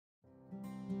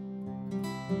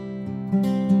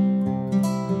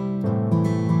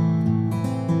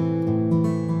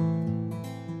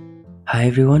Hi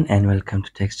everyone and welcome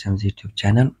to TechStime's YouTube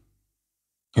channel.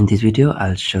 In this video,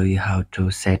 I'll show you how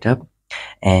to set up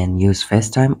and use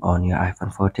FaceTime on your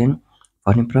iPhone 14,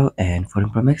 14 Pro and 14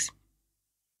 Pro Max.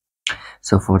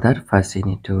 So for that, first you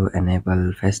need to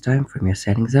enable FaceTime from your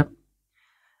settings app.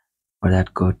 For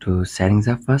that, go to settings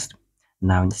app first.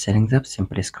 Now in the settings app,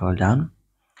 simply scroll down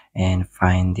and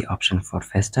find the option for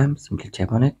FaceTime. Simply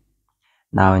tap on it.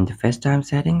 Now in the FaceTime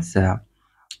settings,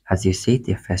 as you see,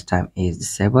 the FaceTime is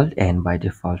disabled, and by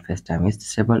default FaceTime is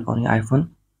disabled on your iPhone.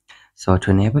 So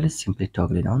to enable it, simply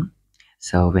toggle it on.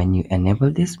 So when you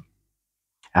enable this,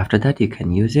 after that you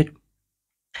can use it,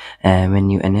 and when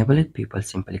you enable it, people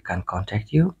simply can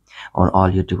contact you on all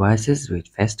your devices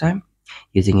with FaceTime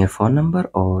using your phone number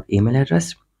or email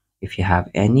address if you have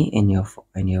any in your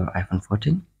iPhone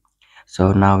 14.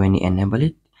 So now when you enable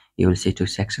it, you will see two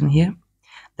sections here.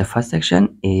 The first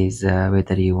section is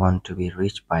whether you want to be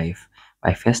reached by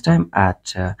FaceTime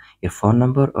at your phone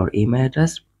number or email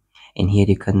address. In here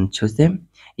you can choose them.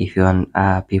 If you want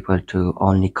people to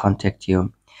only contact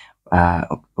you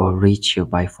or reach you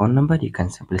by phone number, you can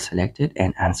simply select it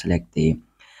and unselect the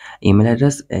email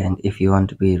address. And if you want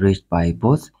to be reached by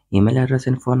both email address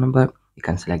and phone number, you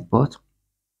can select both.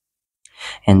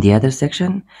 And the other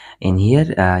section in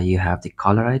here, you have the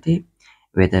caller ID,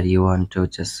 whether you want to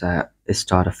just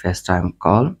start a FaceTime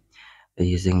call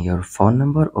using your phone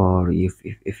number, or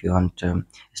if you want to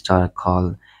start a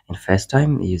call in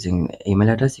FaceTime using email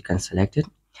address, you can select it.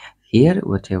 Here,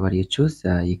 whatever you choose,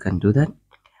 you can do that.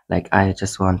 Like I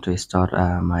just want to start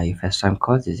my FaceTime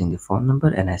calls using the phone number,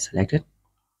 and I select it,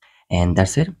 and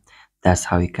that's it. That's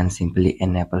how you can simply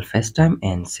enable FaceTime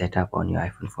and set up on your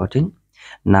iPhone 14.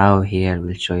 Now here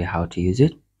we'll show you how to use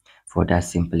it. For that,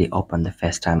 simply open the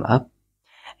FaceTime app,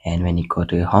 and when you go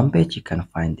to your home page, you can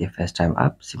find the FaceTime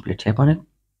app. Simply tap on it.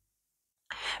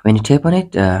 When you tap on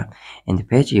it, in the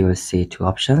page you will see two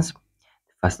options.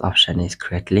 The first option is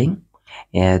create link.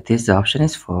 This option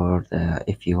is for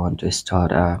if you want to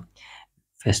start a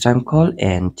FaceTime call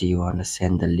and you want to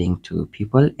send the link to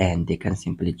people and they can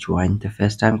simply join the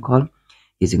FaceTime call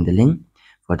using the link.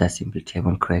 For that, simply tap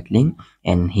on create link,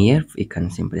 and here you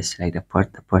can simply select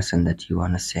the person that you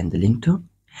want to send the link to.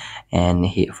 And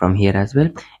from here as well,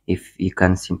 if you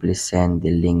can simply send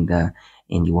the link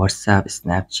in the WhatsApp,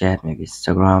 Snapchat, maybe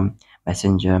Instagram,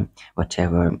 Messenger,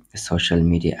 whatever social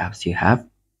media apps you have.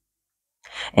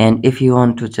 And if you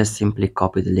want to just simply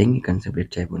copy the link, you can simply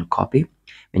tap on copy.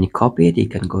 When you copy it, you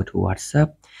can go to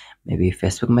WhatsApp, maybe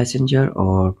Facebook Messenger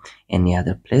or any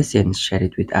other place, and share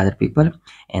it with other people,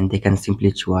 and they can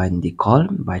simply join the call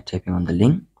by tapping on the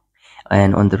link.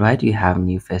 And on the right you have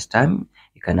new FaceTime.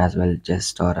 You can as well just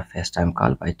start a FaceTime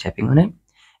call by tapping on it,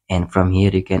 and from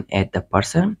here you can add the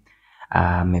person.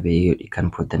 Maybe you can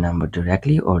put the number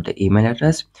directly or the email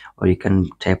address, or you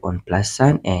can tap on plus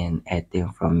sign and add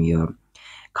them from your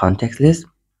contact list.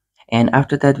 And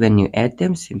after that, when you add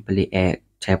them, simply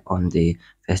tap on the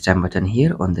FaceTime button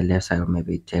here on the left side, or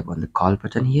maybe tap on the call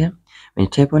button here. When you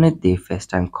tap on it, the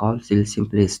FaceTime call will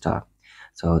simply start.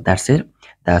 So that's it.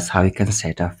 That's how you can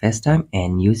set up FaceTime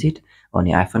and use it on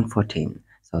your iPhone 14.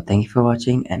 So thank you for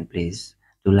watching, and please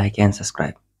do like and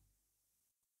subscribe.